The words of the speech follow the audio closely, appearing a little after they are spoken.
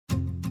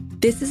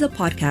This is a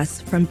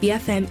podcast from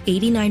BFM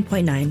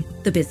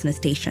 89.9, the business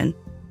station.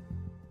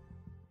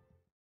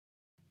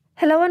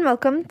 Hello and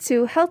welcome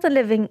to Health and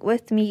Living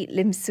with me,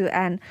 Lim Su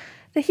An.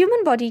 The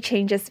human body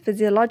changes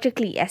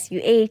physiologically as you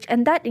age,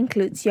 and that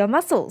includes your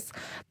muscles.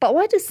 But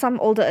why do some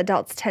older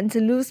adults tend to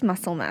lose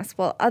muscle mass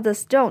while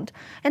others don't?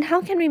 And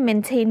how can we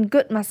maintain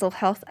good muscle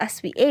health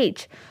as we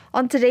age?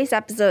 On today's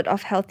episode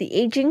of Healthy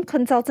Aging,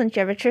 consultant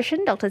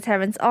geriatrician Dr.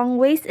 Terence Ong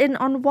weighs in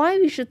on why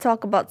we should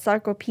talk about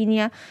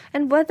sarcopenia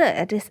and whether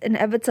it is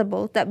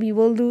inevitable that we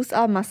will lose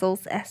our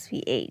muscles as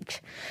we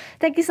age.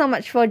 Thank you so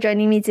much for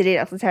joining me today,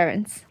 Dr.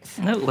 Terence.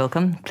 Oh,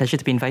 welcome. Pleasure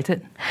to be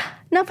invited.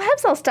 Now,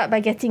 perhaps I'll start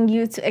by getting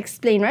you to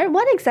explain, right,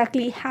 what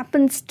exactly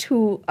happens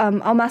to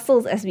our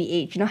muscles as we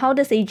age? How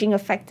does aging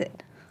affect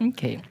it?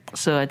 Okay,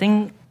 so I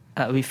think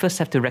we first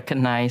have to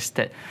recognize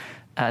that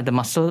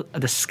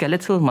the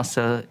skeletal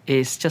muscle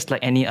is just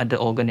like any other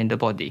organ in the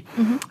body.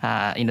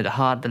 Mm-hmm. The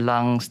heart, the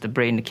lungs, the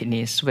brain, the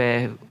kidneys,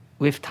 where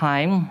with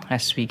time,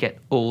 as we get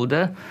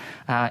older,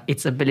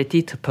 its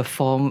ability to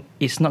perform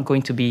is not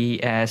going to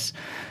be as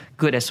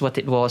good as what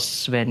it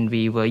was when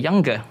we were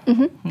younger.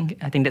 Mm-hmm.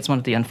 I think that's one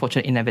of the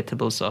unfortunate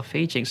inevitables of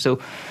aging. So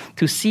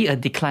to see a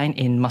decline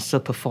in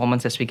muscle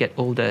performance as we get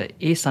older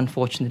is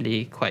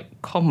unfortunately quite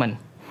common.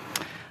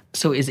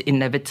 So is it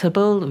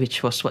inevitable,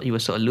 which was what you were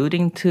sort of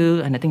alluding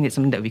to, and I think it's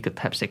something that we could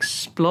perhaps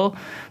explore.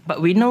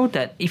 But we know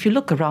that if you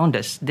look around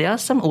us, there are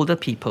some older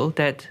people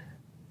that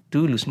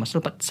do lose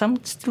muscle, but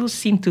some still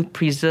seem to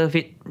preserve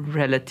it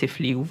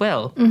relatively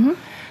well.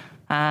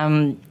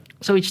 Mm-hmm.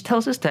 So which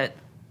tells us that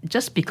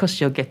just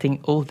because you're getting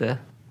older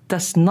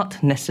does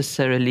not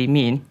necessarily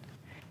mean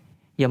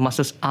your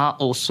muscles are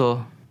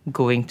also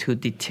going to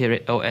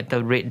deteriorate or at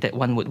the rate that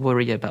one would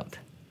worry about.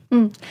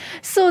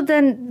 So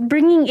then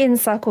bringing in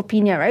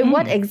sarcopenia, right?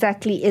 What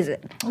exactly is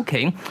it?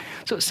 Okay.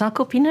 So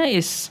sarcopenia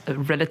is a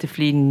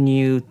relatively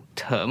new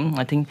term.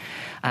 I think,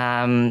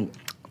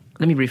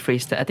 let me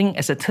rephrase that. I think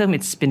as a term,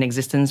 it's been in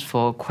existence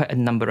for quite a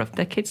number of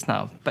decades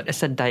now. But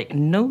as a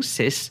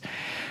diagnosis,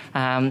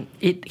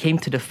 it came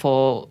to the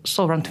fore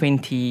around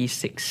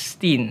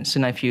 2016. So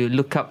now if you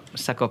look up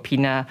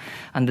sarcopenia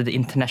under the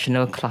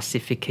International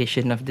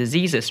Classification of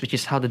Diseases, which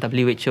is how the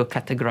WHO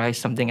categorizes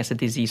something as a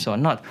disease or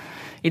not,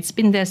 it's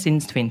been there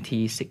since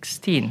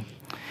 2016.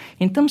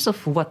 In terms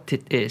of what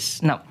it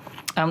is, now,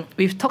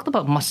 we've talked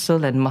about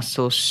muscle and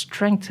muscle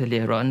strength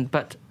earlier on,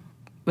 but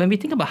when we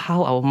think about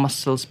how our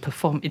muscles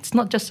perform, it's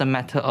not just a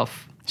matter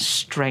of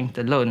strength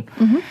alone.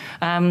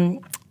 Mm-hmm.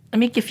 Let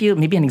me give you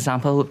maybe an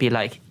example would be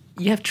like,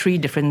 you have three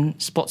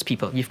different sports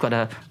people. You've got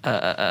a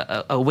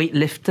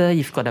weightlifter,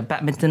 you've got a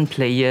badminton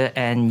player,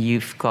 and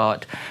you've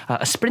got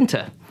a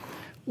sprinter.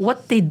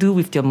 What they do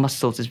with their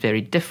muscles is very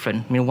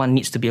different. I mean, one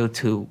needs to be able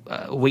to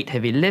weight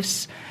heavy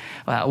lifts,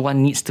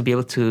 one needs to be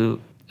able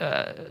to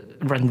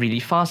run really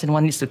fast, and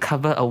one needs to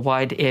cover a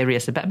wide area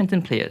as a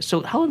badminton player.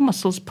 So how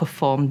muscles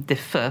perform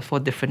differ for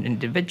different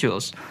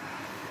individuals.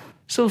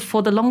 So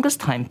for the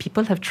longest time,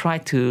 people have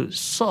tried to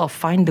sort of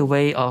find a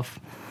way of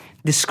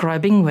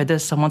describing whether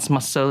someone's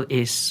muscle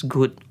is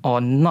good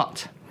or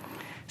not.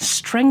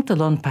 Strength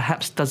alone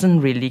perhaps doesn't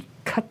really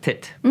cut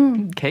it,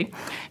 okay?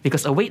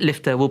 Because a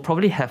weightlifter will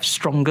probably have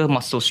stronger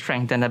muscle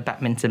strength than a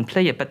badminton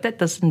player, but that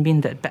doesn't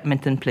mean that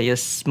badminton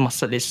player's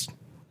muscle is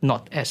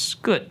not as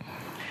good.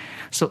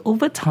 So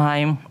over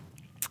time,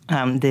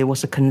 there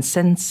was a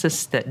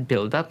consensus that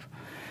built up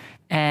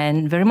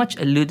and very much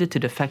alluded to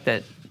the fact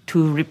that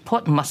to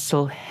report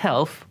muscle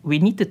health, we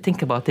need to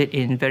think about it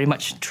in very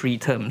much three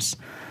terms.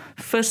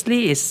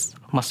 Firstly is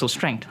muscle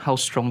strength, how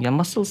strong your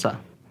muscles are.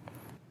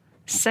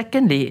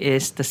 Secondly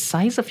is the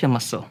size of your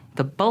muscle,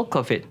 the bulk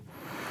of it.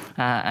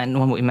 And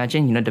one would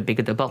imagine, the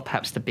bigger the bulk,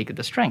 perhaps the bigger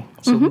the strength.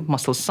 So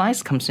muscle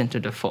size comes into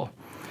the fore.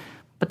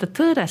 But the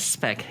third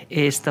aspect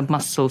is the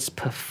muscle's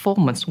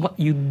performance, what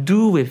you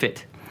do with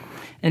it.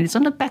 And it's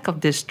on the back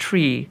of this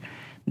tree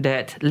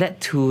that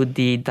led to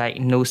the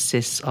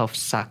diagnosis of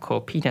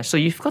sarcopenia. So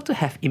you've got to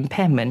have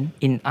impairment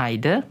in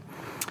either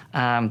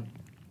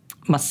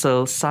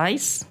muscle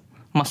size,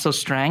 muscle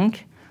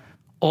strength,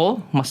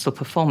 or muscle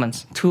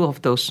performance, two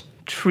of those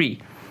three,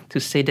 to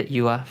say that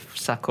you are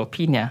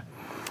sarcopenia.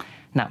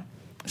 Now,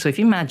 so if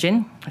you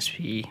imagine, as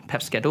we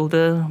perhaps get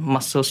older,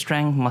 muscle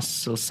strength,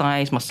 muscle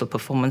size, muscle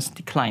performance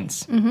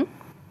declines. Mm-hmm.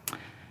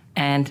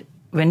 And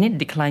when it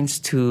declines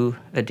to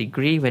a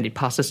degree, when it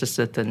passes a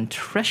certain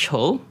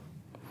threshold,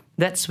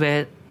 that's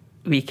where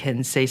we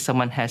can say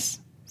someone has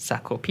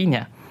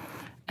sarcopenia.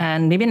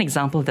 And maybe an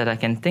example that I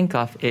can think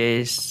of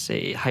is,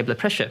 say, high blood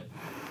pressure.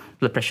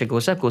 Blood pressure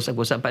goes up,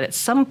 but at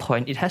some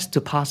point it has to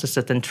pass a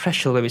certain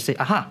threshold where we say,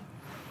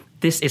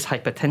 this is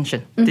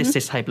hypertension, this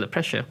is high blood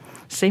pressure.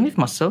 Same with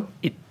muscle,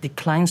 it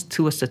declines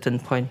to a certain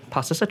point,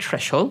 passes a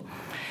threshold,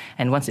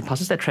 and once it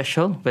passes that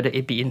threshold, whether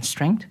it be in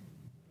strength,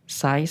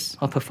 size,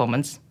 or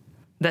performance,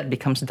 that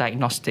becomes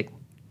diagnostic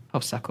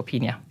of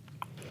sarcopenia.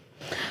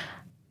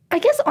 I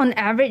guess on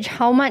average,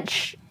 how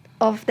much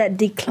of that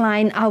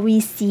decline are we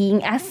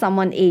seeing as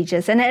someone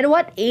ages? And at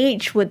what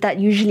age would that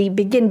usually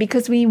begin?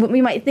 Because we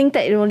might think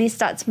that it only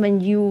starts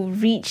when you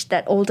reach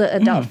that older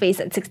adult phase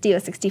at 60 or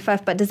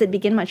 65, but does it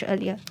begin much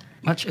earlier?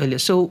 Much earlier.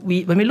 So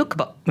when we look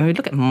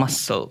at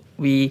muscle,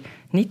 we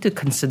need to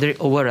consider it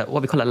over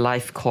what we call a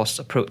life course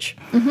approach.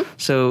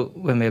 So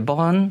when we're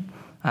born,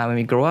 when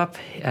we grow up,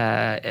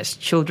 as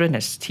children,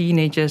 as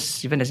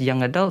teenagers, even as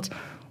young adults,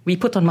 we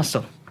put on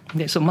muscle.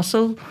 Okay, so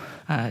muscle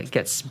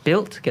gets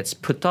built, gets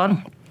put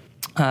on.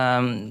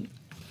 And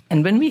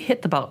when we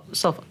hit about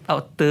sort of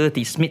our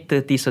 30s,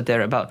 mid-30s or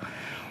thereabout,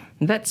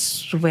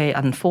 that's where,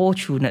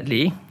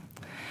 unfortunately,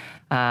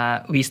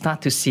 we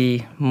start to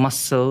see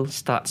muscle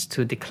starts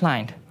to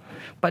decline.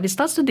 But it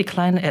starts to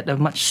decline at a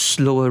much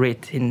slower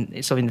rate in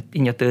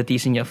your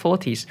 30s, in your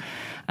 40s.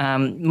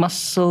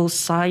 Muscle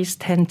size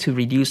tend to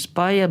reduce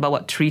by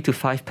about 3 to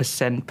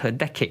 5% per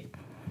decade.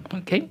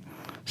 Okay?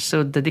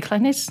 So the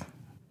decline is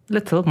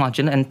little,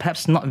 marginal, and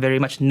perhaps not very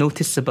much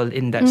noticeable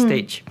in that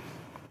stage.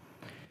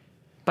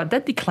 But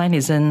that decline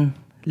isn't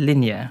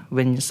linear.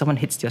 When someone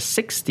hits their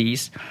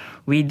 60s,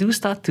 we do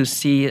start to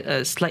see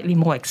a slightly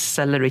more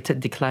accelerated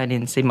decline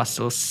in, say,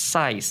 muscle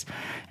size.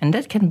 And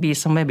that can be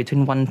somewhere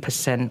between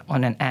 1%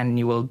 on an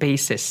annual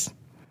basis.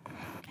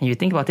 And you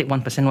think about it,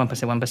 1%, 1%,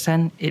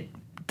 1%, it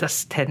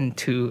does tend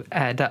to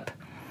add up.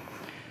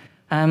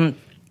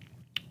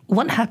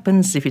 What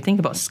happens if you think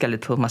about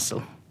skeletal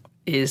muscle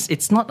is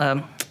it's not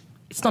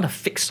a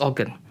fixed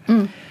organ.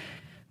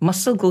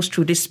 Muscle goes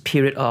through this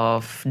period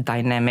of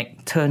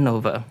dynamic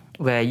turnover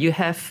where you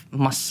have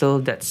muscle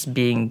that's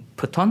being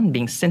put on,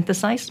 being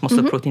synthesized,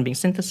 muscle protein being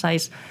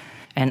synthesized,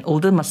 and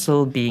older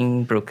muscle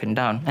being broken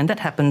down. And that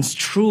happens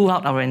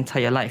throughout our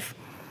entire life.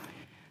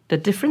 The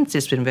difference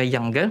is when we're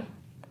younger,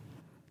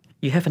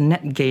 you have a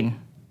net gain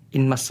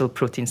in muscle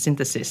protein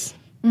synthesis.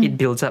 It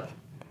builds up.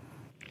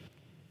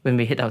 When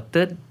we hit our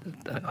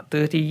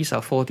 30s,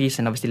 our 40s,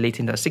 and obviously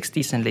later in our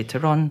 60s and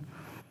later on,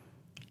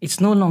 it's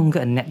no longer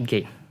a net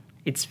gain.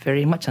 It's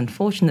very much,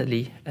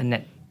 unfortunately, a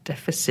net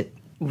deficit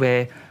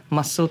where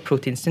muscle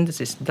protein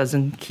synthesis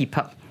doesn't keep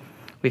up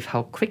with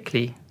how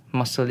quickly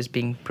muscle is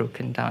being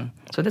broken down.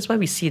 So that's why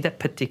we see that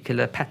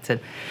particular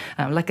pattern,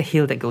 like a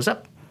hill that goes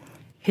up,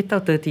 hit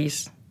our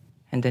 30s,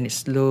 and then it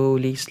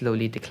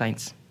slowly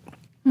declines.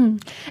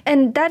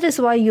 And that is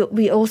why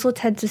we also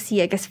tend to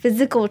see, I guess,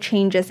 physical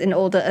changes in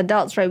older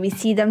adults, right? We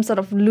see them sort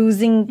of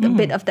losing a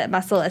bit of that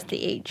muscle as they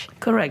age.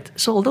 Correct.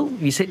 So although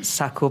we said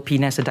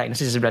sarcopenia as a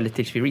diagnosis is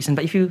relatively recent,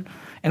 but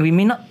and we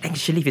may not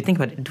actually, if you think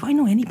about it, do I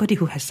know anybody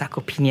who has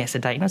sarcopenia as a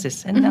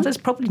diagnosis? And the answer is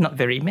probably not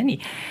very many.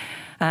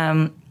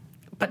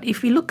 But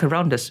if we look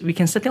around us, we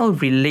can certainly all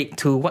relate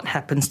to what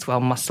happens to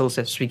our muscles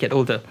as we get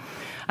older.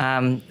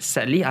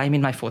 Sadly, I'm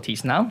in my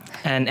 40s now,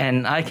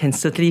 and I can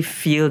certainly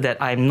feel that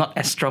I'm not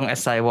as strong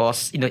as I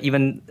was,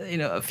 even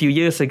a few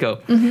years ago.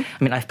 I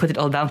mean, I've put it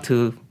all down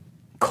to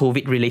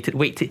COVID-related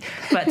weight,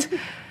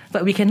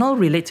 but we can all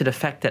relate to the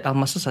fact that our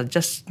muscles are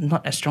just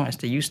not as strong as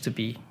they used to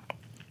be.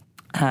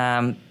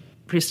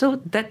 So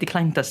that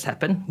decline does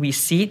happen. We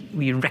see it,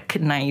 we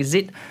recognize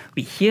it,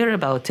 we hear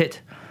about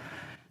it.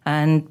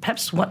 And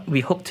perhaps what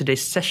we hope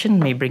today's session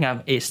may bring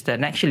up is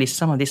that actually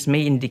some of this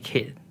may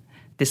indicate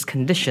this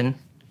condition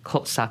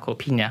called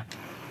sarcopenia,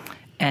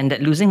 and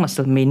that losing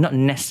muscle may not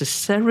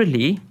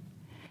necessarily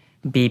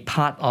be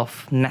part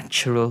of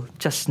natural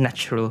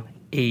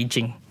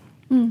aging.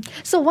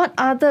 So what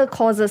other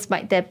causes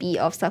might there be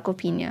of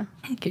sarcopenia?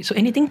 Okay, so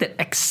anything that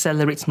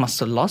accelerates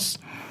muscle loss,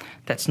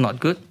 that's not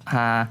good.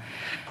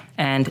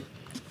 And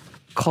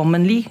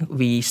commonly,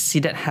 we see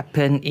that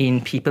happen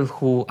in people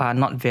who are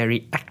not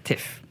very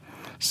active.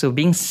 So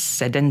being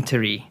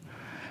sedentary,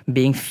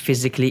 being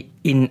physically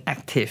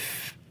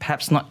inactive,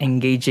 perhaps not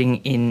engaging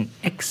in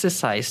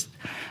exercise,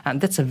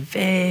 that's a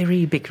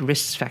very big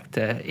risk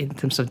factor in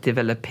terms of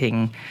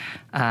developing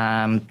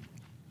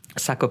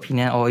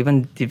sarcopenia or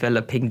even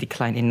developing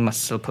decline in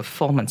muscle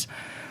performance.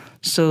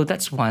 So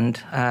that's one.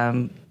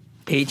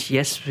 Age,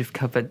 yes, we've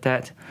covered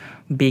that.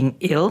 Being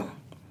ill,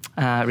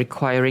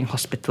 requiring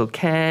hospital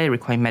care,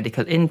 requiring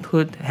medical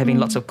input, having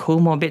lots of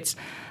comorbids.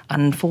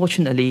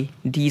 Unfortunately,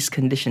 these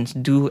conditions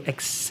do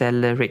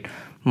accelerate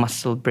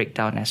muscle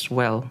breakdown as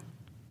well.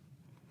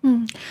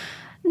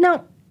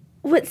 Now,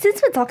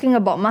 since we're talking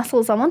about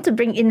muscles, I want to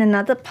bring in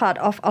another part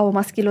of our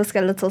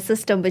musculoskeletal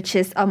system, which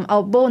is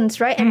our bones,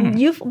 right? And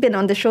you've been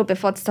on the show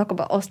before to talk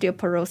about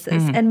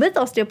osteoporosis. And with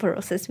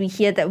osteoporosis, we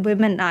hear that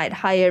women are at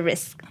higher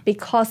risk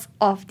because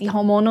of the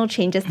hormonal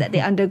changes that they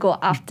undergo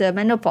after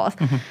menopause.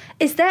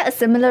 Is there a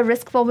similar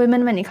risk for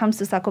women when it comes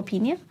to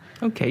sarcopenia?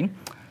 Okay.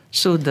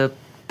 So the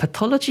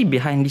pathology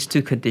behind these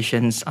two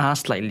conditions are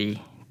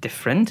slightly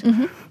different.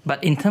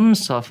 But in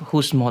terms of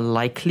who's more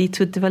likely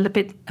to develop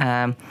it,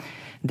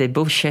 they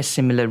both share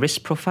similar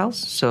risk profiles.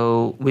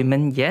 So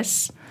women,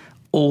 yes.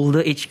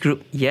 Older age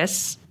group,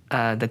 yes.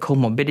 The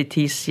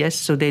comorbidities, yes.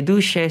 So they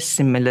do share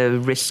similar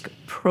risk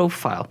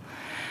profile.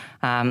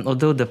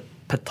 Although the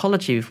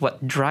pathology of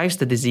what drives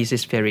the disease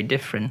is very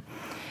different.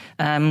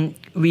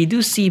 We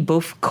do see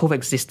both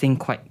coexisting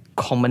quite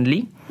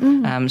commonly.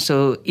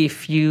 So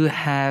if you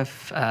have,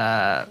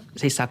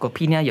 say,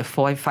 sarcopenia, you're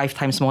 5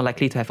 times more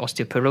likely to have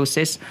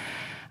osteoporosis.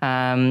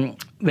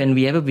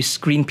 Whenever we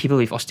screen people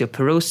with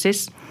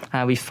osteoporosis,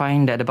 we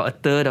find that about a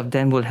third of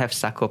them will have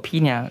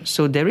sarcopenia.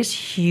 So there is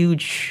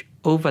huge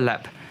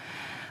overlap.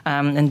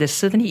 And there's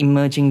certainly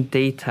emerging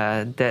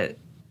data that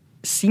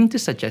seem to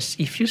suggest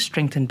if you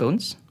strengthen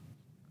bones,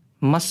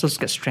 muscles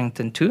get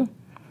strengthened too.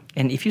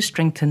 And if you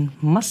strengthen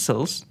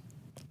muscles,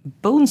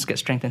 bones get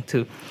strengthened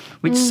too,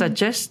 which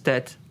suggests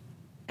that,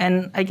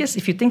 and I guess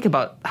if you think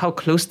about how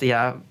close they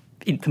are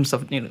in terms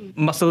of,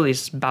 muscle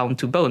is bound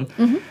to bone,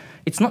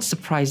 it's not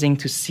surprising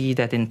to see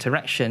that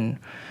interaction.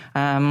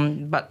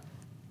 But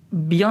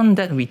beyond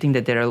that, we think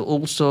that there are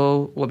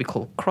also what we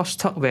call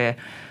crosstalk, where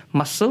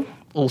muscle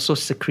also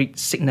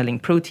secretes signaling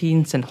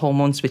proteins and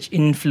hormones which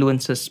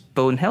influences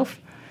bone health,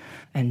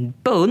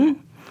 and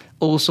bone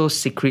also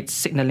secretes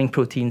signaling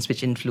proteins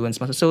which influence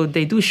muscle. So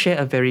they do share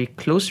a very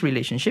close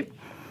relationship,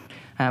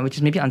 which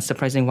is maybe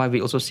unsurprising why we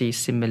also see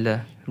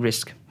similar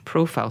risk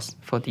profiles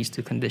for these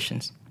two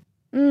conditions.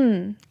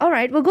 All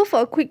right, we'll go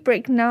for a quick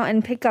break now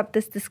and pick up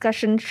this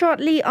discussion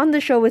shortly. On the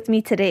show with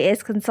me today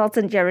is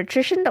consultant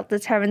geriatrician Dr.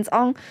 Terence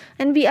Ong,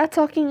 and we are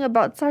talking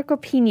about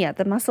sarcopenia,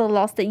 the muscle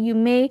loss that you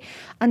may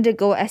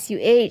undergo as you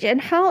age,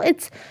 and how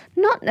it's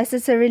not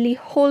necessarily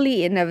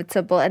wholly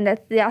inevitable, and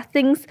that there are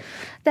things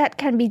that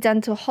can be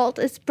done to halt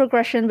its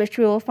progression, which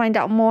we will find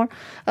out more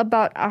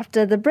about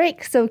after the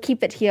break. So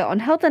keep it here on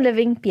Health and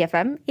Living,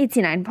 BFM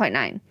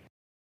 89.9.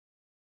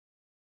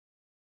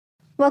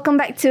 Welcome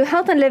back to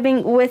Health and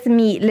Living with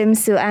me, Lim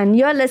Su An.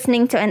 You're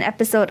listening to an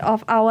episode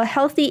of our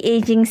Healthy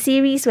Aging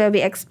series where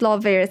we explore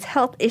various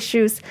health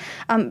issues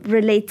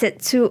related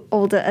to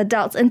older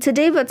adults. And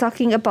today we're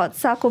talking about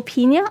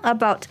sarcopenia,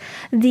 about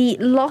the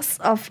loss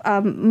of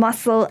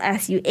muscle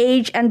as you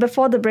age. And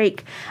before the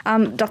break,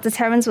 Dr.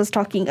 Terence was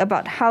talking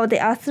about how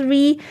there are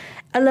 3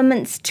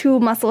 elements to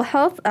muscle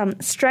health: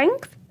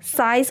 strength,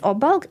 size or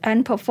bulk,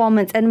 and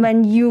performance. And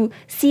when you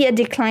see a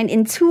decline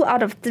in 2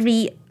 out of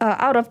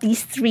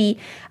these 3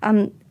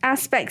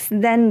 aspects,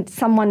 then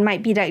someone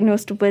might be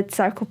diagnosed with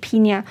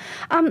sarcopenia.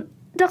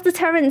 Dr.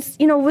 Terence,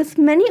 with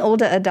many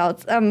older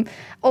adults,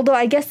 although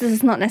I guess this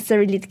is not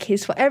necessarily the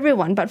case for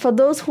everyone, but for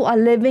those who are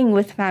living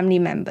with family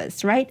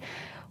members, right?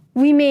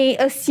 We may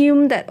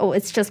assume that,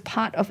 it's just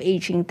part of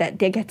aging, that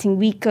they're getting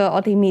weaker,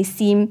 or they may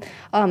seem,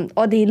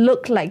 or they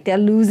look like they're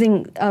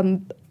losing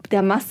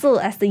their muscle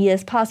as the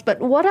years pass. But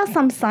what are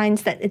some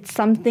signs that it's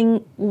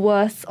something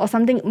worse or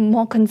something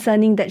more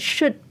concerning that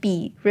should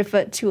be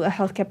referred to a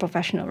healthcare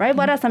professional, right?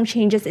 What are some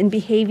changes in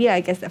behavior, I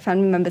guess, that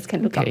family members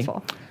can look out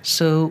for?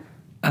 So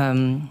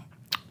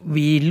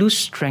we lose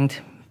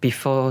strength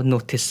before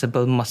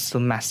noticeable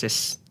muscle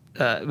masses,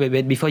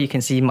 before you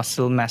can see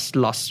muscle mass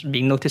loss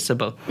being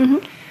noticeable.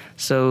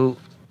 So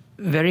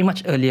very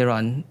much earlier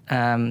on,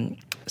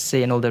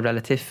 say an older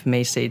relative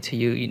may say to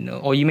you,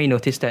 or you may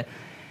notice that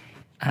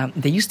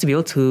they used to be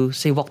able to,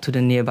 say, walk to the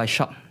nearby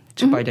shop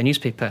to buy the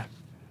newspaper.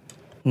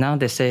 Now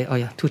they say,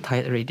 too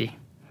tired already.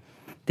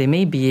 They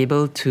may be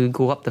able to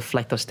go up the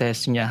flight of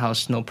stairs in your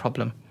house, no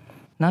problem.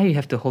 Now you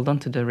have to hold on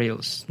to the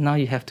rails. Now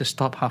you have to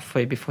stop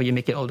halfway before you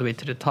make it all the way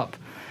to the top.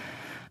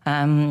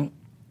 And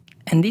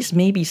these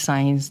may be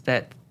signs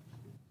that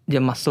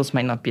your muscles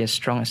might not be as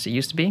strong as they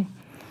used to be.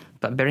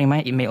 But bear in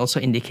mind, it may also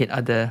indicate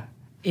other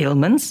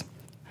ailments.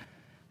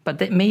 But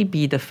that may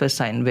be the first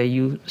sign where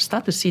you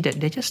start to see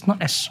that they're just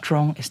not as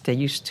strong as they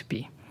used to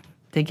be.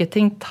 They're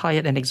getting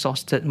tired and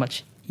exhausted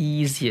much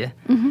easier.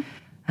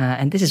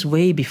 And this is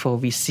way before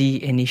we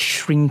see any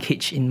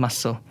shrinkage in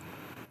muscle.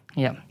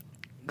 Yeah,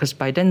 because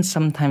by then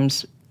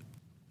sometimes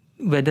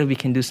whether we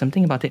can do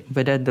something about it,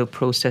 whether the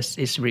process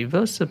is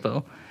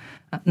reversible.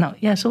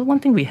 So one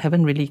thing we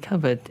haven't really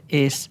covered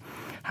is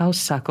how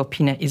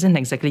sarcopenia isn't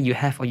exactly you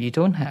have or you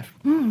don't have.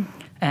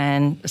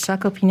 And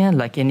sarcopenia,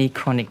 like any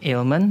chronic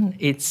ailment,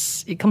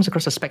 it comes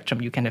across a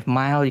spectrum. You can have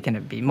mild, you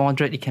can be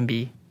moderate, it can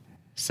be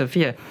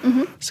severe.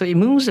 So it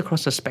moves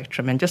across the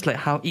spectrum, and just like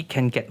how it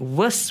can get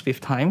worse with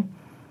time,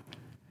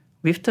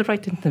 with the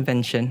right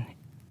intervention,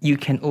 you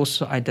can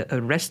also either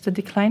arrest the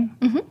decline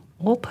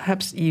or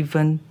perhaps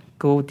even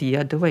go the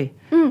other way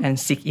and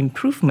seek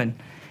improvement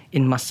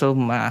in muscle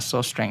mass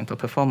or strength or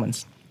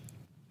performance.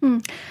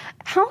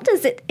 How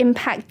does it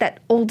impact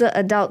that older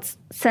adults'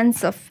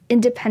 sense of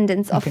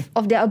independence,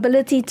 of their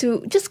ability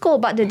to just go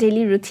about their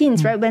daily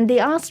routines, right? When they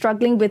are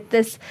struggling with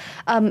this,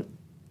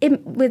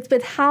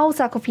 with how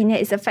sarcopenia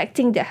is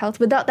affecting their health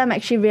without them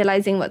actually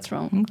realizing what's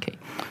wrong. Okay.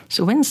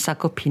 So when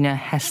sarcopenia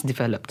has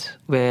developed,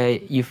 where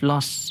you've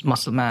lost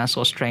muscle mass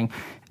or strength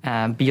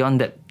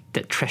beyond that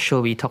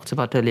threshold we talked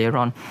about earlier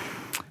on,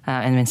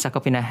 and when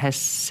sarcopenia has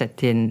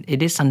set in,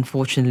 it is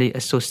unfortunately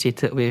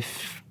associated with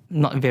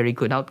not very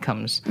good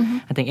outcomes.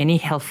 I think any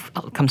health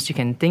outcomes you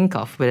can think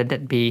of, whether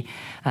that be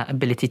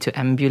ability to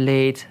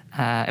ambulate,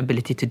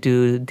 ability to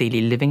do daily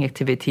living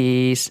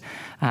activities,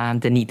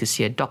 the need to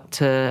see a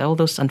doctor, all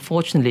those,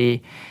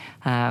 unfortunately,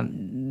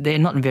 they're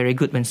not very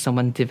good when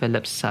someone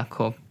develops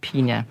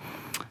sarcopenia.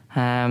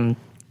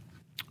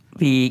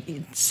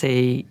 We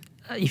say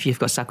if you've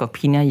got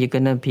sarcopenia, you're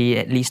going to be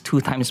at least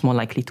 2 times more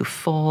likely to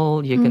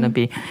fall. You're going to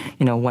be,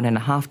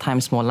 1.5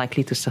 times more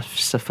likely to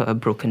suffer a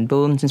broken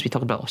bone, since we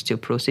talked about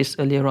osteoporosis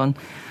earlier on.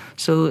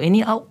 So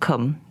any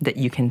outcome that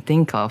you can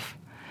think of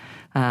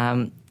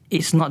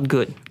is not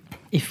good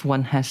if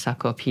one has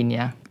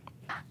sarcopenia.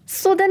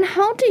 So then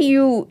how do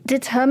you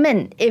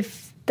determine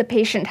if the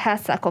patient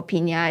has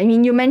sarcopenia? I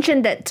mean, you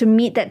mentioned that to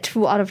meet that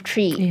 2 out of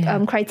 3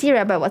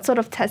 criteria, but what sort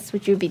of tests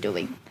would you be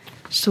doing?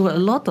 So a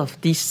lot of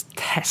these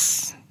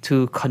tests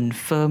to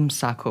confirm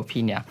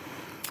sarcopenia,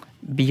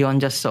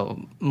 beyond just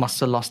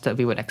muscle loss that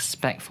we would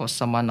expect for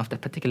someone of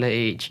that particular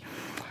age,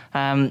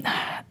 a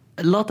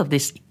lot of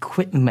this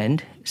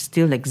equipment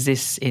still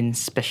exists in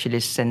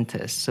specialist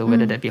centers. So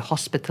whether that be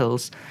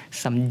hospitals,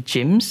 some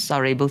gyms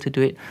are able to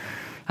do it,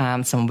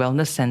 some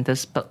wellness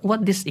centers. But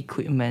what this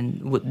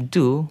equipment would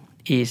do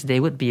is they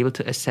would be able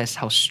to assess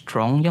how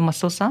strong your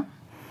muscles are.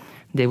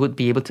 They would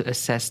be able to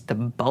assess the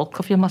bulk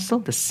of your muscle,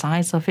 the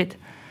size of it.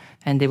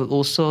 And they will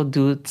also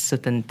do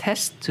certain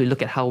tests to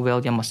look at how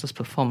well your muscles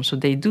perform. So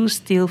they do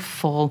still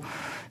fall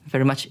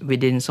very much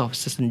within sort of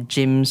certain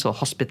gyms or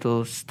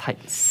hospitals type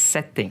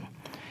setting.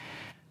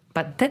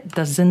 But that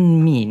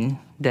doesn't mean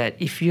that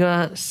if you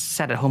are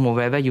sat at home or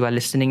wherever you are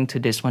listening to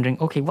this, wondering,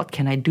 okay, what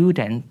can I do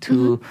then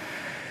to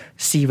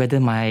see whether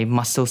my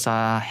muscles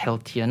are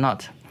healthy or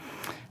not?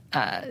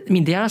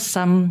 There are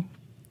some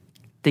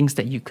things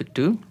that you could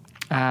do.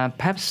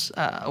 Perhaps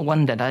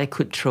one that I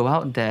could throw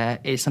out there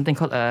is something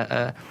called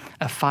a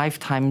 5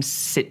 times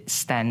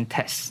sit-stand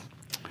test.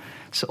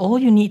 So all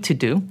you need to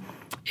do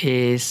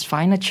is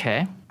find a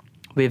chair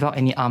without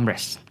any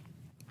armrest.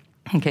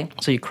 Okay,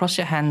 so you cross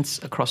your hands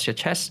across your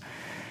chest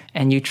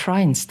and you try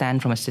and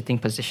stand from a sitting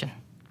position.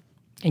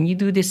 And you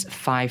do this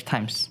 5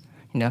 times.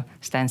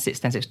 Stand,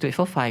 sit, do it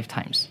for 5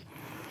 times.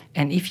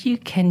 And if you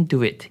can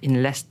do it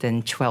in less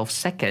than 12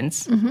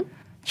 seconds,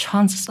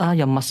 chances are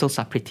your muscles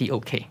are pretty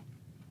okay.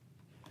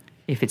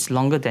 If it's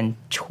longer than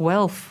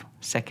 12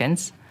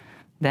 seconds,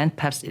 then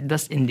perhaps it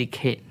does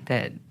indicate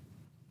that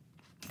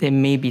there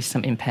may be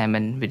some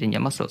impairment within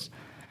your muscles.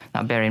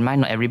 Now, bear in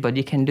mind, not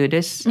everybody can do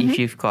this. If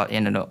you've got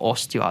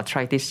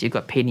osteoarthritis, you've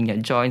got pain in your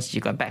joints,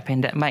 you've got back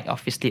pain, that might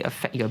obviously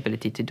affect your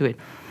ability to do it.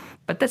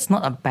 But that's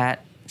not a bad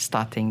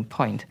starting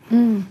point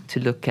to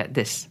look at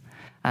this.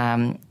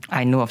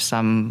 I know of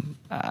some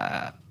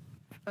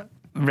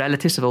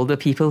relatives of older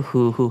people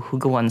who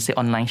go on, say,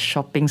 online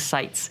shopping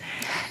sites.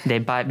 They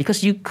buy,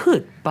 because you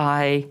could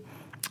buy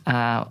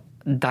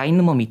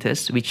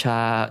dynamometers, which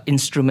are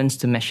instruments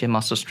to measure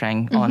muscle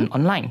strength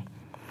online.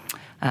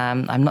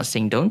 I'm not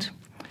saying don't.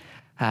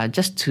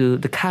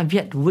 The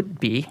caveat would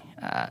be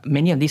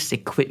many of these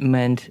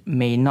equipment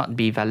may not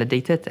be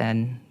validated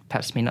and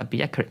perhaps may not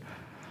be accurate.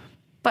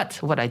 But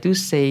what I do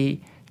say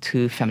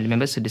to family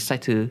members who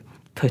decide to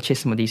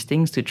purchase some of these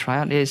things to try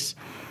out is,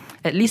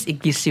 at least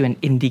it gives you an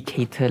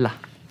indicator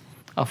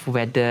of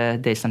whether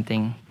there's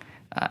something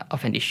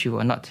of an issue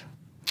or not.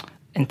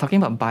 And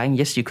talking about buying,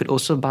 yes, you could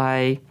also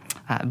buy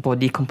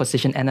body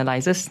composition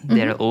analyzers.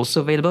 They're also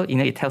available.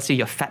 It tells you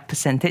your fat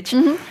percentage.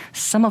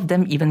 Some of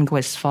them even go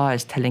as far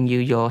as telling you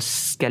your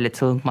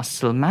skeletal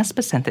muscle mass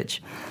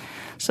percentage.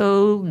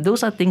 So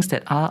those are things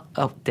that are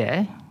out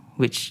there,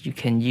 which you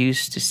can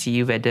use to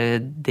see whether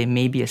there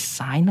may be a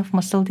sign of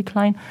muscle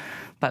decline.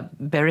 But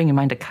bearing in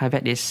mind the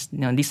caveat is,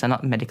 these are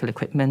not medical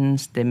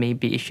equipments. There may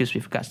be issues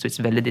with regards to its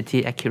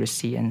validity,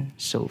 accuracy, and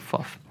so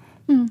forth.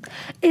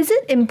 Is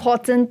it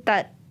important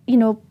that,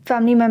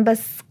 family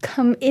members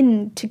come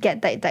in to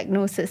get that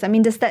diagnosis?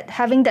 Does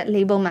having that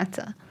label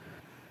matter?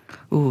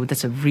 Oh,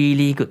 that's a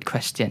really good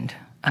question.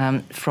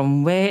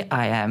 From where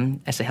I am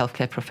as a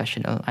healthcare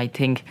professional, I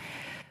think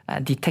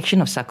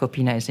detection of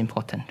sarcopenia is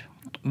important.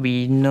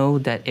 We know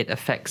that it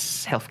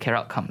affects healthcare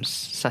outcomes,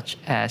 such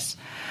as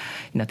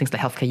things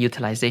like healthcare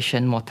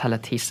utilization,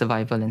 mortality,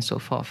 survival, and so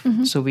forth.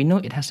 So we know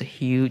it has a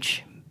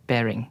huge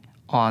bearing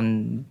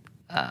on,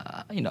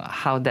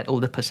 how that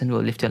older person will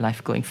live their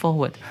life going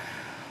forward.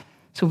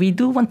 So we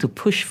do want to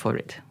push for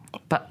it,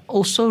 but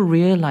also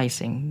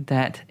realizing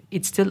that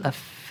it's still a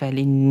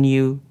fairly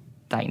new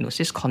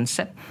diagnosis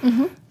concept,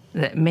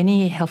 that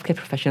many healthcare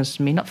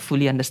professionals may not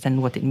fully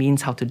understand what it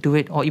means, how to do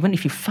it, or even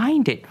if you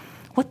find it,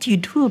 what do you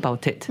do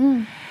about it?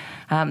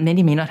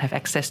 Many may not have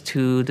access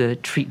to the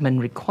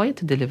treatment required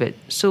to deliver it.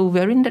 So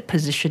we're in that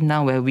position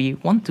now where we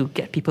want to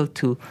get people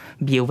to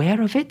be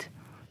aware of it,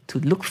 to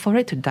look for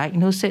it, to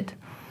diagnose it.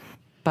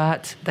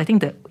 But I think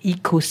the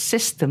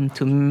ecosystem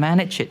to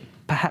manage it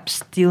perhaps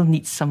still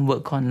needs some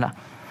work on.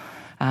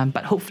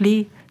 But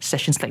hopefully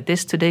sessions like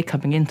this today,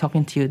 coming in,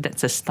 talking to you,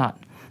 that's a start.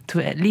 To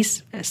at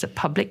least as a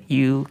public,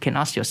 you can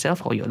ask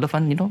yourself or your loved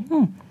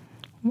one,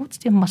 what's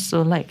their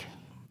muscle like?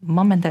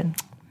 Mom and dad,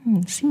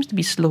 seems to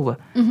be slower.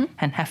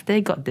 And have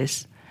they got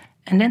this?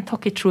 And then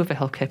talk it through with a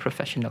healthcare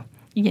professional.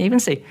 You can even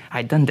say,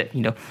 I've done that,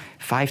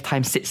 5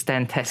 times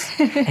sit-stand test.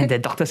 And the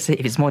doctor said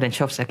if it's more than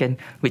 12 seconds,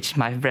 which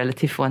my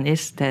relative one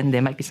is, then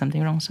there might be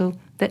something wrong. So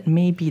that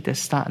may be the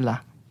start.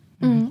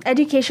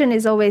 Education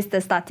is always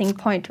the starting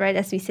point, right?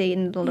 As we say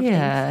in a lot of things.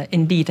 Yeah,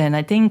 indeed. And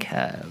I think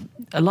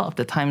a lot of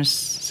the times,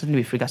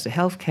 certainly with regards to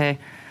healthcare,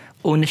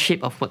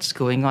 ownership of what's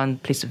going on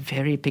plays a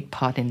very big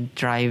part in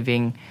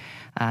driving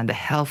the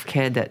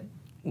healthcare that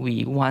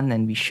we want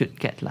and we should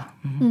get.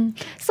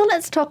 So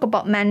let's talk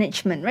about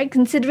management, right?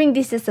 Considering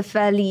this is a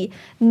fairly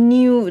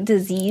new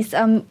disease,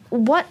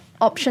 what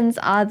options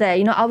are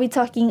there? Are we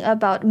talking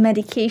about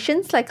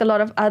medications like a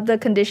lot of other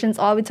conditions,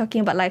 or are we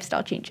talking about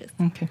lifestyle changes?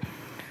 Okay.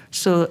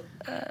 So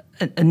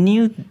a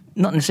new,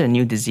 not necessarily a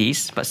new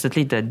disease, but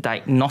certainly the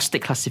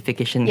diagnostic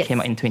classification came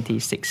out in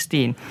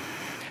 2016.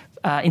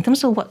 In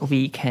terms of what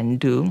we can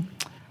do,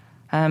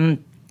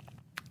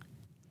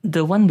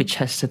 the one which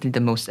has certainly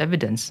the most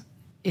evidence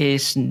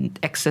is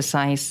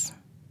exercise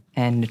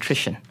and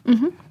nutrition.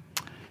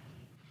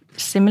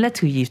 Similar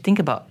to, you think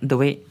about the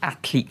way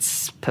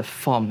athletes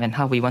perform and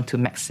how we want to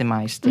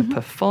maximize their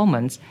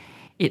performance,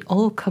 it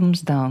all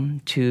comes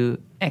down to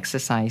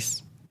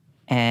exercise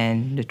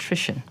and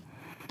nutrition.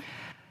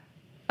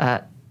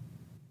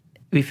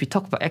 If we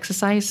talk about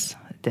exercise,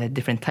 there are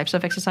different types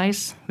of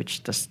exercise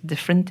which does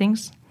different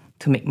things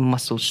to make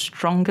muscles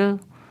stronger.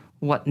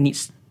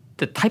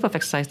 The type of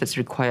exercise that's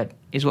required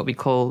is what we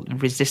call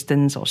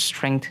resistance or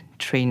strength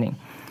training,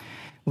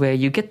 where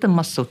you get the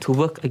muscle to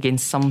work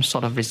against some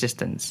sort of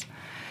resistance.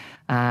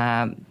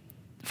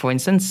 For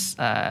instance,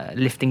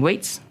 lifting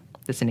weights,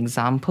 that's an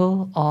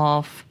example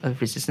of a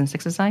resistance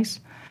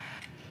exercise.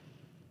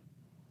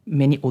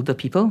 Many older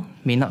people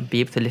may not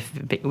be able to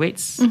lift big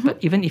weights, but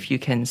even if you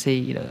can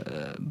say,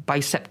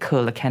 bicep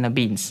curl a can of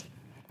beans,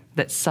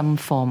 that's some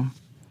form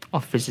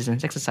of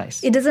resistance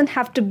exercise. It doesn't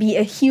have to be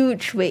a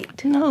huge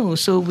weight. No,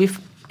 so with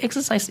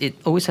exercise, it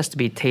always has to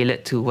be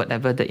tailored to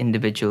whatever the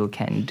individual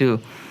can do.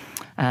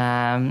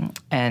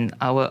 And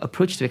our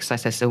approach to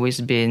exercise has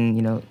always been,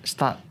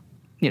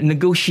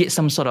 negotiate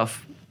some sort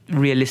of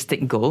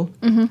realistic goal,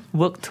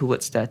 work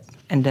towards that,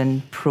 and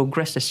then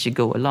progress as you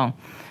go along.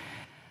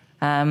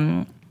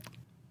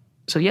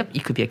 So,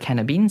 it could be a can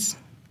of beans.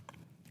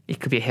 It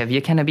could be a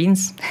heavier can of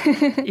beans.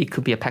 It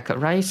could be a pack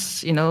of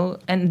rice,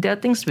 and there are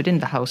things within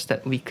the house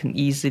that we can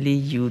easily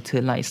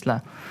utilize.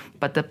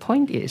 But the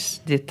point is,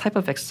 the type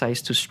of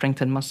exercise to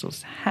strengthen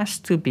muscles has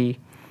to be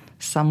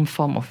some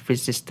form of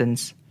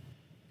resistance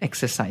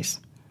exercise.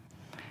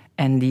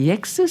 And the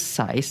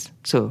exercise,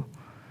 so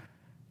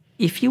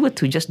if you were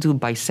to just do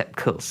bicep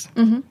curls,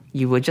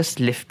 you were just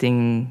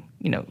lifting,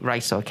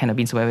 rice or a can of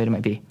beans or whatever it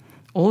might be.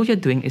 All you're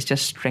doing is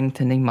just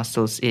strengthening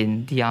muscles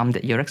in the arm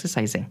that you're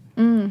exercising.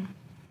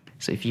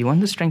 So if you want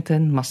to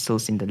strengthen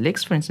muscles in the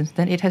legs, for instance,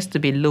 then it has to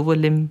be lower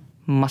limb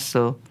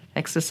muscle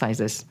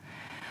exercises.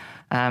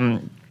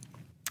 And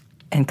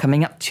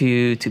coming up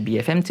to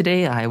BFM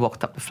today, I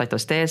walked up a flight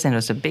of stairs and there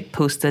was a big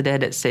poster there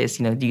that says,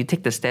 do you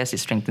take the stairs, it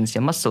strengthens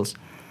your muscles.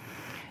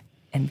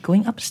 And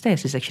going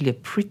upstairs is actually a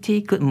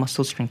pretty good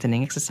muscle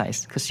strengthening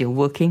exercise because you're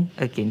working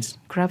against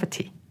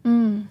gravity.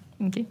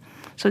 Okay?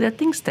 So there are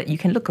things that you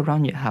can look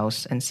around your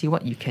house and see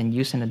what you can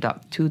use and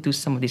adopt to do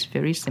some of these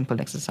very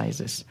simple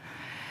exercises.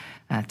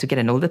 To get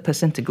an older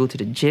person to go to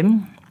the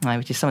gym,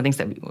 which is one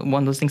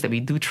of those things that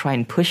we do try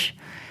and push,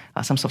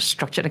 some sort of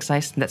structured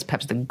exercise, that's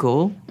perhaps the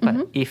goal.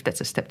 But if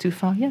that's a step too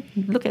far,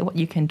 look at what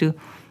you can do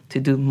to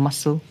do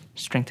muscle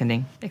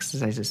strengthening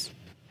exercises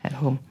at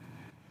home.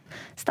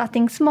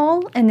 Starting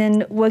small and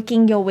then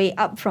working your way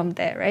up from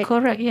there, right?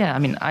 Correct, yeah. I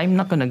mean, I'm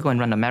not going to go and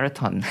run a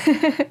marathon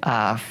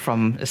I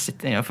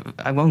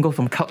won't go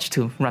from couch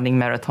to running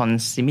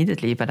marathons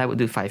immediately, but I would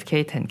do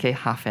 5K, 10K,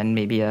 half, and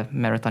maybe a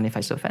marathon if I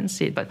so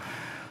fancy it. But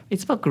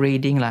it's about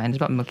grading and it's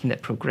about making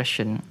that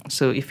progression.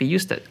 So if we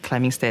use that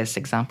climbing stairs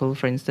example,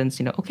 for instance,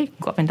 okay,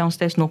 go up and down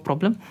stairs, no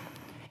problem.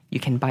 You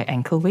can buy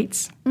ankle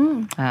weights.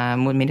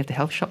 Many of the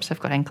health shops have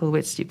got ankle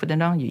weights. You put them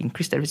down, you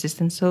increase the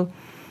resistance.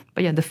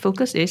 But the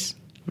focus is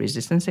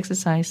resistance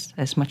exercise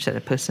as much as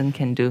a person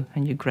can do,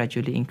 and you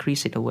gradually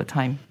increase it over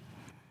time.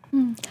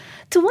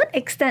 To what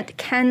extent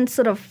can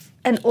sort of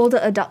an older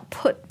adult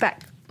put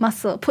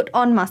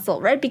on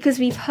muscle, right? Because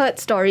we've heard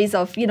stories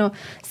of,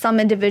 some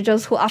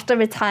individuals who after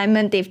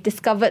retirement, they've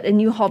discovered a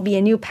new hobby,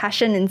 a new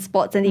passion in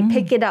sports, and they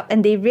pick it up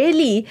and they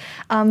really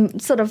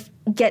sort of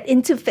get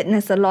into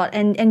fitness a lot,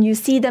 and you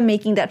see them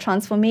making that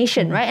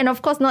transformation, right? And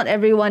of course, not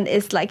everyone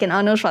is like an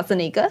Arnold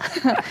Schwarzenegger.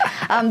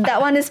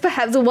 That one is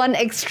perhaps one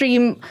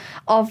extreme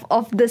of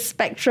the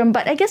spectrum.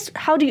 But I guess,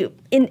 how do you,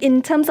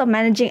 in terms of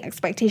managing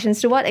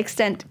expectations, to what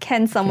extent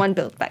can someone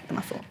build back the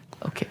muscle?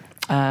 Okay.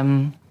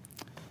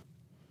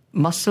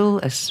 Muscle,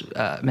 as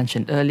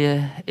mentioned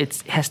earlier,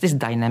 it has this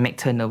dynamic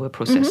turnover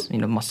process.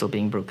 Muscle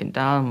being broken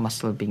down,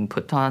 muscle being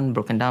put on,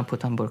 broken down,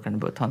 put on, broken,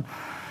 put on.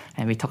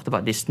 And we talked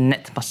about this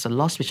net muscle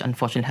loss, which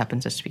unfortunately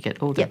happens as we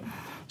get older.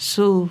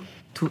 So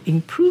to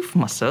improve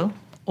muscle,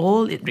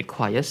 all it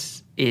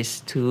requires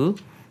is to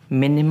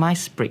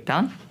minimize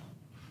breakdown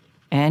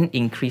and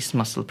increase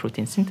muscle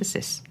protein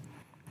synthesis.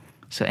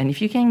 And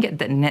if you can get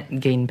that net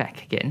gain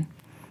back again,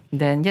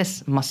 then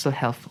yes, muscle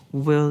health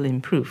will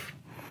improve.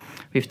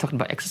 We've talked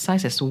about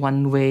exercise as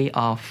one way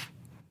of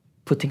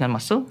putting on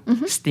muscle,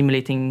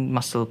 stimulating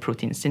muscle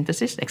protein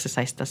synthesis.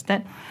 Exercise does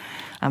that.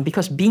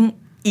 Because being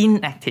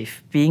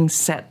inactive, being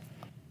sat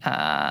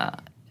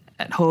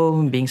at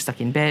home, being stuck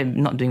in bed,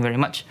 not doing very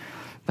much.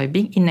 By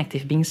being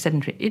inactive, being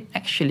sedentary, it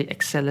actually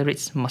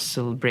accelerates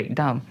muscle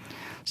breakdown.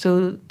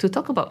 So to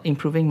talk about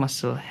improving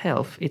muscle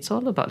health, it's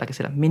all about, like I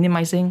said,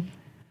 minimizing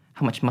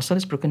how much muscle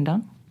is broken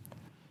down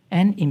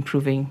and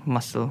improving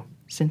muscle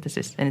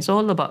synthesis. And it's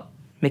all about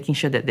making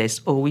sure that there's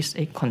always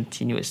a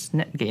continuous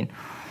net gain.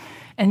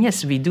 And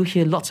yes, we do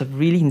hear lots of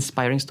really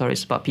inspiring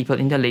stories about people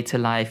in their later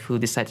life who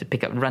decide to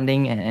pick up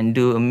running and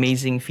do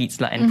amazing feats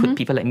and put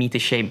people like me to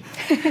shame.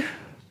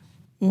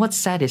 What's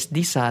sad is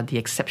these are the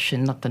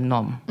exception, not the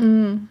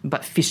norm.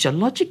 But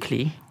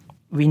physiologically,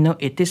 we know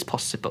it is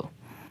possible.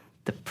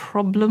 The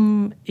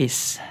problem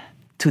is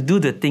to do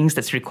the things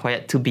that's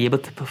required to be able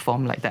to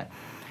perform like that.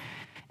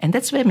 And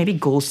that's where maybe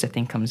goal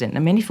setting comes in.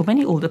 And for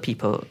many older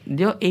people,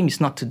 their aim is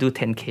not to do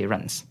 10K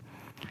runs.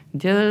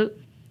 Their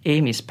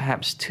aim is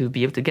perhaps to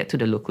be able to get to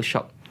the local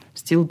shop,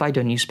 still buy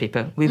their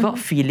newspaper without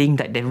feeling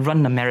that they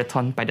run a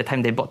marathon by the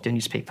time they bought their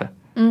newspaper.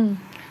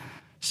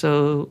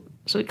 So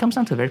it comes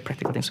down to a very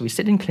practical thing. So we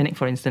sit in clinic,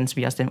 for instance,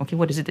 we ask them, okay,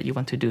 what is it that you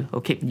want to do?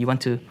 Okay, you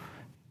want to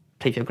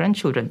play with your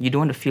grandchildren. You don't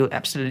want to feel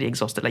absolutely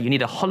exhausted, like you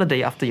need a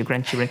holiday after your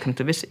grandchildren come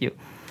to visit you.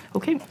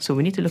 Okay, so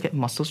we need to look at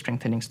muscle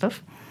strengthening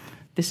stuff.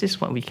 This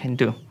is what we can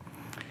do.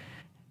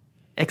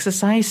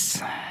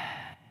 Exercise,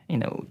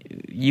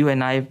 you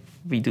and I,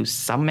 we do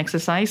some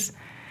exercise.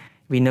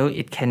 We know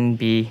it can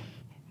be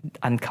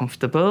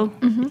uncomfortable.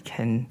 It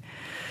can,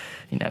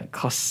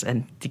 cause a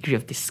degree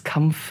of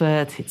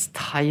discomfort. It's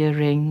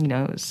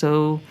tiring,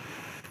 So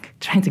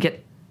trying to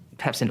get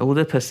perhaps an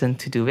older person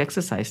to do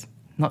exercise,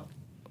 not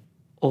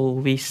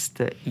always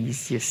the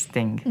easiest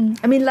thing.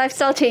 I mean,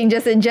 lifestyle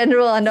changes in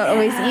general are not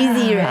always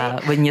easy, right?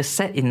 When you're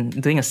set in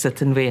doing a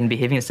certain way and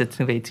behaving a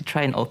certain way, to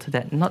try and alter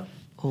that, not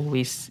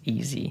always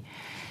easy.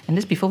 And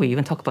this before we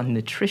even talk about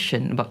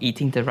nutrition, about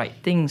eating the right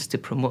things to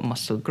promote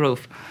muscle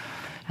growth,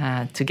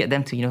 to get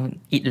them to,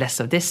 eat less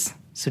of this,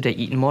 so they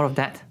eat more of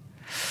that.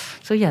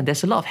 So yeah,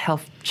 there's a lot of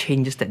health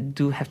changes that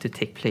do have to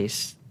take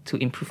place to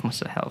improve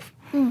muscle health.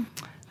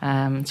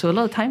 So a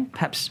lot of time,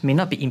 perhaps may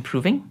not be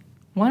improving.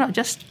 Why not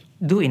just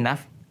do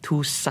enough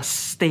to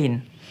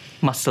sustain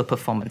muscle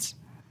performance?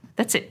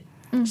 That's it.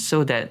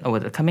 So that over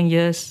the coming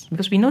years,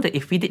 because we know that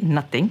if we did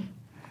nothing,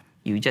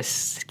 you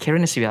just carry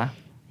on as you are,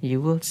 you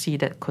will see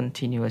that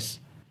continuous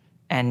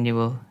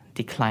annual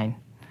decline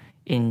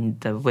in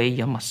the way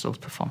your muscles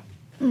perform.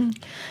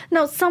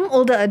 Now, some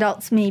older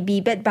adults may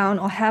be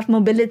bedbound or have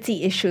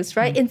mobility issues,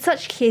 right? In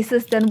such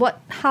cases, then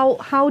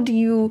how do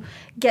you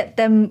get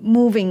them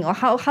moving, or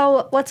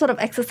what sort of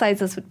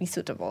exercises would be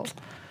suitable?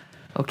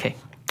 Okay.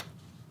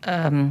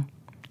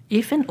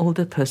 If an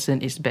older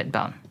person is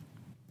bedbound,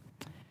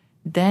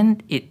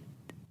 then it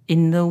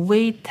in a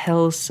way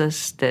tells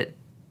us that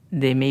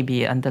there may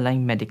be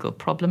underlying medical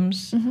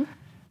problems,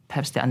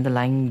 perhaps the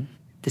underlying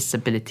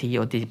disability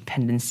or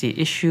dependency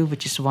issue,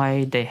 which is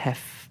why they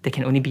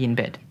can only be in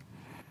bed.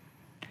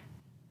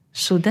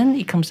 So then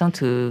it comes down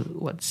to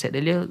what I said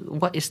earlier,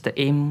 what is the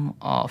aim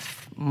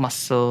of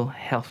muscle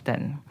health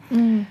then?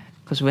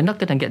 Because we're not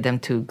going to get them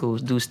to go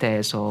do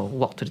stairs or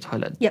walk to the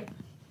toilet. Yep.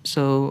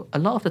 So a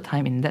lot of the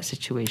time in that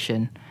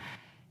situation,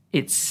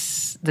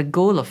 it's the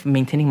goal of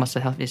maintaining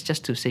muscle health is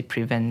just to, say,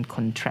 prevent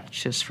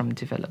contractures from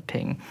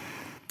developing,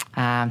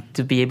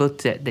 to be able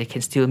to, they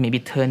can still maybe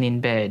turn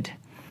in bed.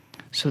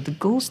 So the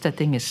goal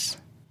setting is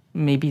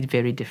maybe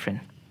very different.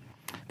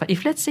 But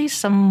if let's say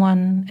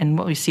someone, and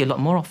what we see a lot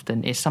more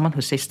often is someone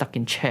who's, say, stuck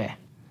in chair,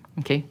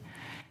 okay,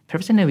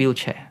 perhaps in a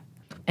wheelchair,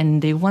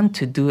 and they want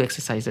to do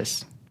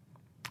exercises.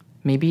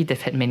 Maybe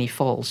they've had many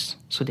falls,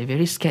 so they're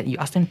very scared. You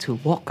ask them to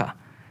walk,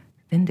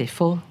 then they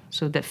fall.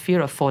 So that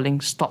fear of falling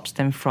stops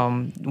them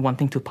from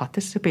wanting to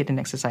participate in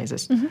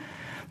exercises.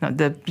 Now,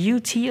 the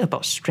beauty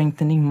about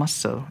strengthening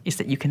muscle is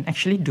that you can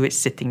actually do it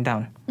sitting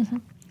down.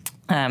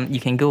 You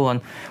can go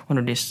on one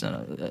of these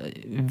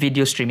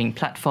video streaming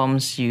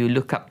platforms, you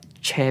look up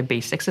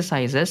chair-based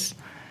exercises,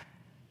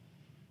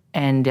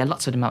 and there are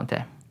lots of them out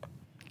there.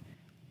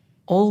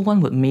 All one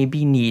would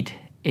maybe need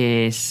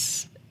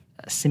is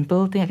a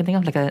simple thing I can think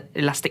of, like an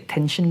elastic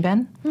tension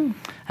band.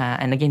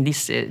 And again,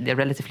 they're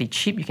relatively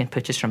cheap. You can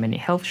purchase from any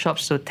health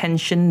shops. So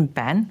tension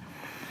band,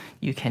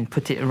 you can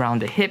put it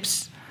around the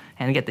hips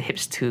and get the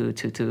hips to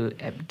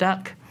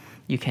abduct.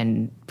 You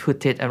can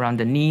put it around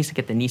the knees,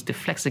 get the knees to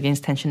flex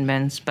against tension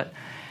bands. But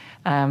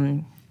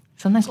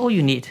sometimes all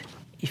you need,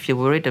 if you're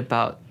worried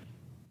about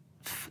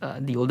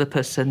the older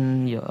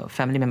person, your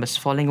family members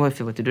falling over, if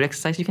they were to do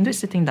exercise, you can do it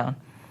sitting down.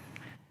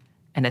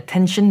 And a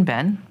tension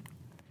band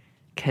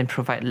can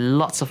provide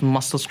lots of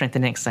muscle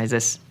strengthening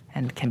exercises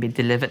and can be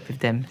delivered with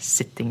them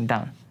sitting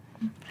down.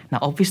 Now,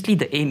 obviously,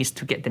 the aim is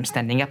to get them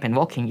standing up and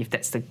walking if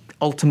that's the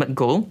ultimate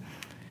goal.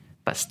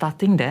 But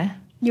starting there...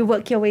 You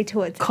work your way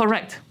towards it.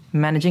 Correct.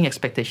 Managing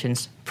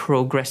expectations,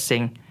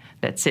 progressing,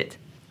 that's it.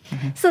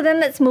 So then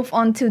let's move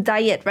on to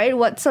diet, right?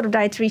 What sort of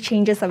dietary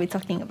changes are we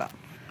talking about?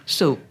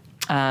 So,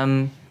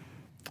 to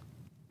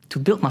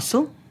build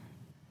muscle,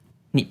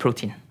 need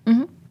protein.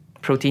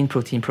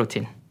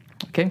 Protein.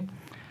 Okay?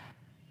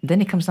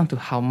 Then it comes down to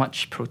how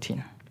much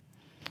protein.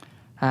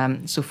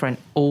 So for an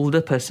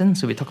older person,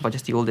 so we talk about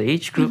just the older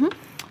age group,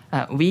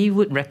 we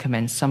would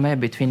recommend somewhere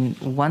between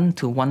 1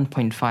 to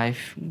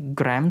 1.5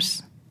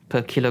 grams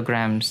per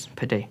kilograms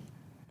per day.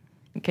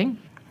 Okay?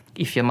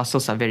 If your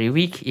muscles are very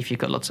weak, if you've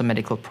got lots of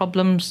medical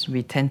problems,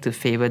 we tend to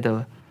favor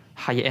the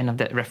higher end of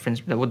that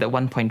reference, the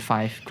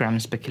 1.5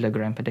 grams per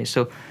kilogram per day.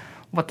 So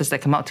what does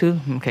that come out to?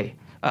 Okay,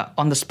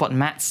 on the spot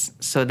maths,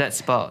 so that's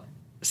about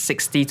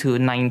 60 to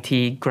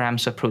 90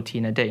 grams of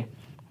protein a day.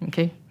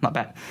 Okay, not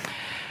bad.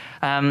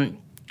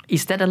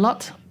 Is that a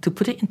lot? To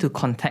put it into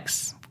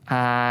context,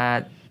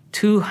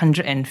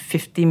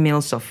 250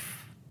 mils of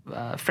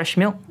fresh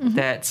milk,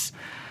 that's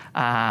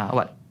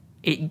a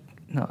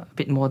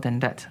bit more than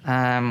that.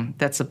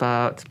 That's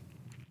about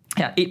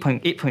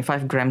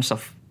 8.5 grams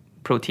of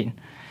protein.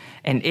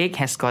 An egg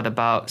has got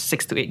about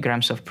 6 to 8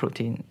 grams of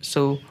protein.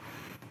 So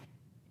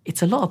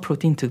it's a lot of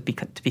protein to be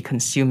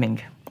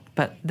consuming.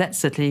 But that's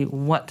certainly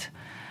what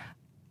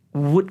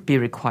would be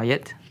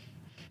required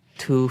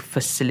to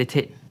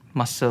facilitate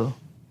muscle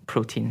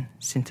protein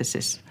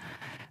synthesis.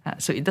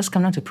 So it does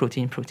come down to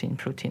protein.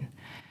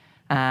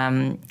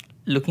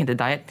 Looking at the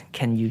diet,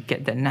 can you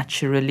get that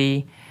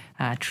naturally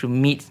through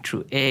meat,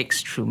 through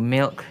eggs, through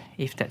milk?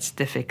 If that's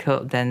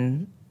difficult,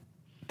 then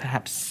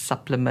perhaps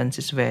supplements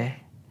is where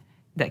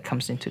that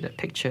comes into the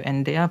picture.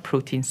 And there are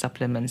protein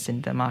supplements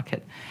in the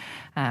market,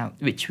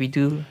 which we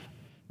do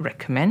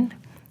recommend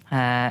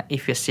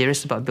if you're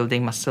serious about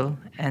building muscle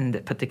and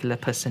that particular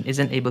person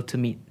isn't able to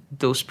meet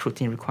those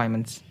protein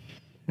requirements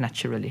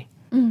naturally.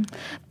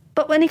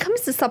 But when it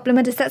comes to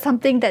supplement, is that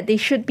something that they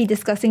should be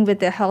discussing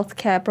with their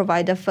healthcare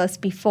provider first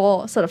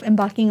before sort of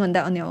embarking on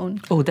that on their own?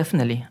 Oh,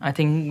 definitely. I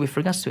think with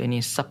regards to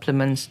any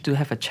supplements, do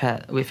have a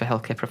chat with a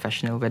healthcare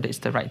professional whether it's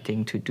the right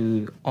thing to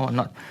do or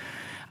not.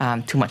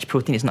 Too much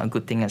protein is not a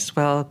good thing as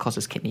well,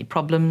 causes kidney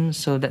problems.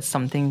 So that's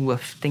something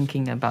worth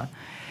thinking about.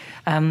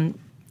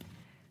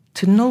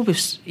 To know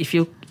if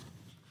you're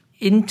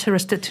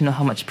interested to know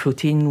how much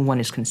protein one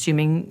is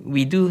consuming,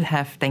 we do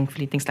have,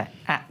 thankfully, things like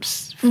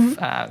apps,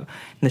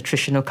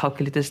 nutritional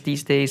calculators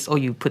these days. All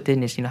you put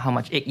in is, how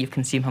much egg you've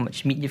consumed, how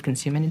much meat you've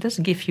consumed, and it does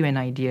give you an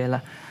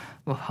idea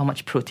of how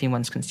much protein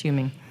one's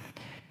consuming.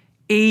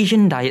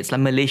 Asian diets,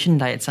 like Malaysian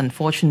diets,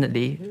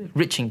 unfortunately,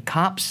 rich in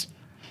carbs,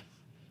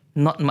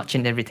 not much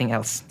in everything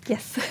else.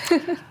 Yes.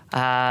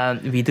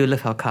 We do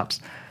love our carbs.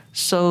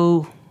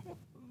 So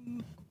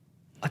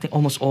I think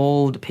almost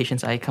all the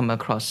patients I come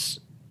across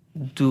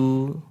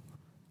do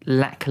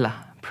lack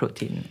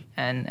protein.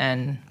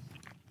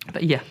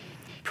 But yeah,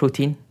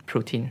 protein.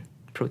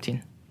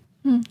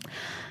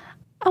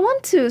 I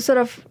want to sort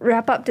of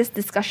wrap up this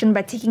discussion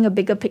by taking a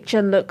bigger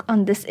picture look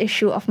on this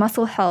issue of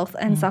muscle health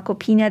and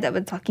sarcopenia that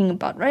we're talking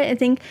about, right? I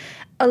think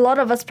a lot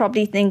of us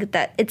probably think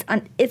that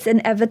it's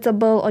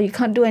inevitable or you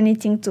can't do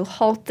anything to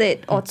halt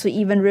it or to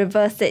even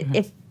reverse it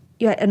if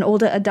an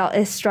older adult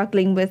is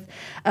struggling with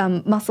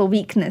muscle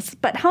weakness.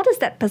 But how does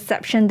that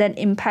perception then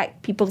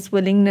impact people's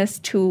willingness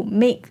to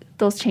make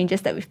those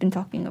changes that we've been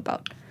talking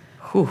about?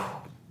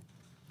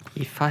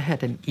 If I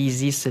had an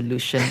easy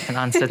solution and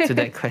answer to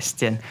that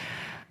question,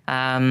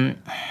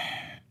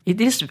 it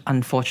is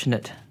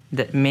unfortunate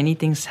that many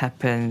things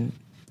happen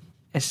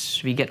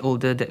as we get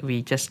older that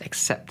we just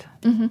accept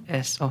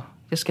as,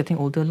 just getting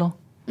older lor.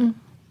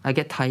 I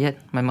get tired,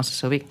 my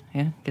muscles are weak,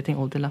 getting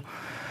older lor.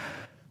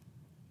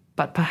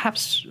 But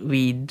perhaps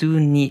we do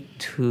need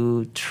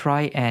to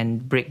try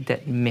and break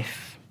that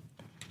myth.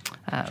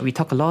 We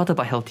talk a lot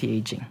about healthy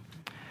aging.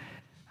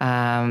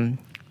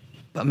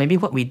 But maybe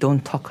what we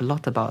don't talk a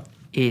lot about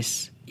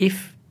is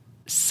if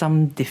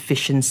some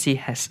deficiency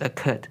has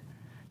occurred,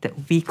 that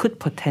we could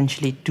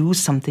potentially do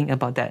something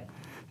about that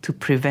to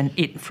prevent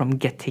it from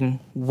getting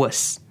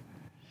worse.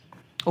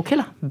 Okay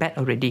bad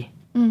already.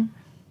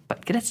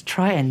 But let's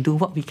try and do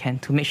what we can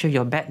to make sure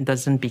your bad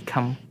doesn't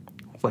become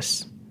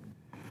worse.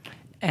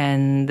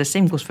 And the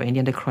same goes for any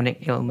other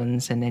chronic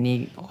ailments and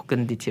any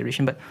organ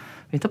deterioration. But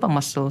when you talk about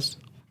muscles,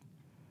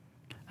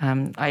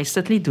 I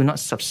certainly do not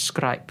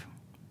subscribe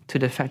to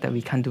the fact that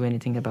we can't do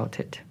anything about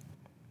it.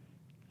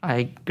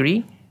 I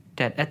agree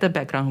that at the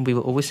background, we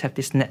will always have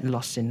this net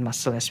loss in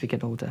muscle as we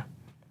get older.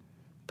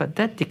 But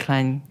that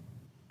decline,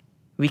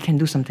 we can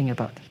do something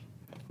about.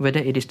 Whether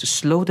it is to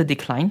slow the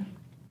decline,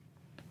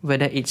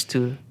 whether it's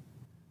to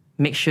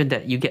make sure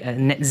that you get a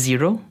net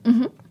zero,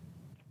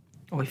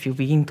 or if you're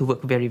willing to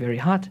work very, very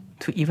hard,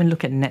 to even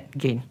look at net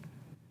gain.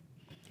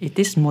 It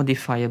is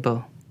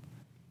modifiable.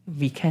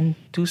 We can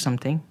do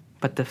something,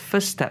 but the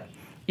first step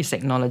is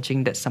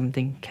acknowledging that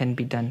something can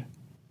be done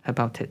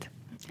about it.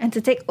 And to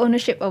take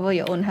ownership over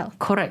your own health.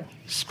 Correct.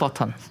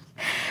 Spot on.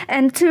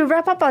 And to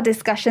wrap up our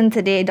discussion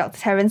today, Dr.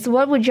 Terence,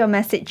 what would your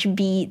message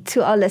be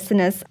to our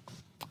listeners?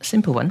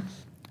 Simple one.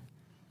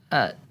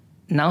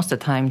 Now's the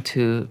time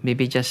to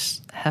maybe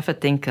just have a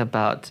think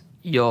about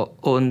your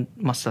own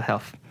muscle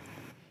health.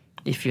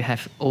 If you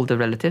have older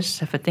relatives,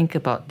 have a think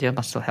about their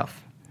muscle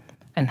health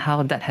and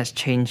how that has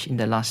changed in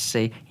the last,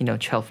 say,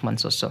 12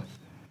 months or so.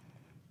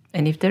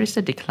 And if there is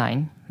a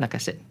decline, like I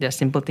said, there are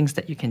simple things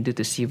that you can do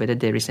to see whether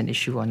there is an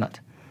issue or not.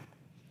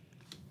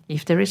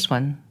 If there is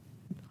one,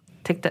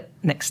 take that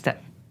next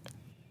step.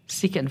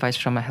 Seek advice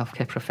from a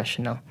healthcare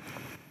professional.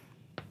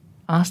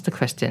 Ask the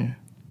question,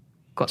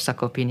 got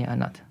sarcopenia or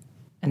not?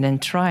 And then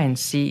try and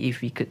see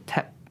if we could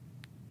tap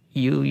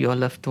you, your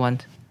loved one,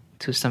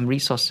 to some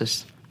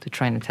resources to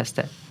try and test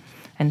that.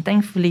 And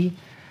thankfully,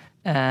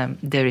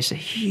 there is a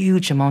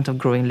huge amount of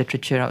growing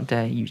literature out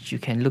there you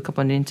can look up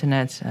on the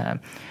internet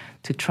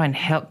to try and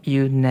help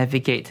you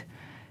navigate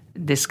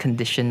this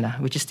condition,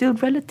 which is still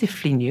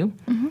relatively new.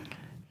 Mm-hmm.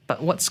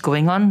 But what's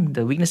going on,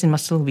 the weakness in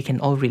muscle, we can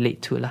all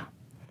relate to.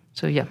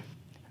 So yeah,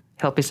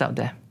 help is out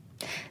there.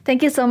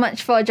 Thank you so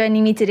much for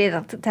joining me today,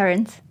 Dr.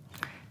 Terence.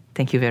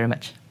 Thank you very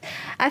much.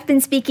 I've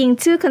been speaking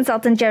to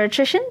consultant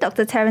geriatrician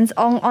Dr. Terence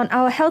Ong on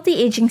our Healthy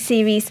Aging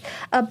series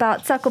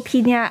about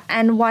sarcopenia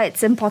and why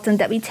it's important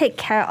that we take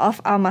care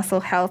of our muscle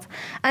health.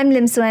 I'm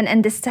Lim Suen,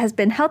 and this has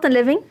been Health and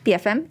Living,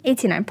 BFM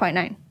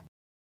 89.9.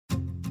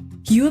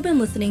 You have been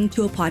listening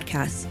to a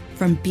podcast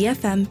from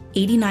BFM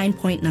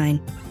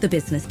 89.9, the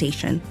business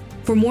station.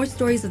 For more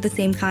stories of the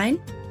same kind,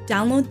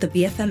 download the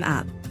BFM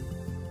app.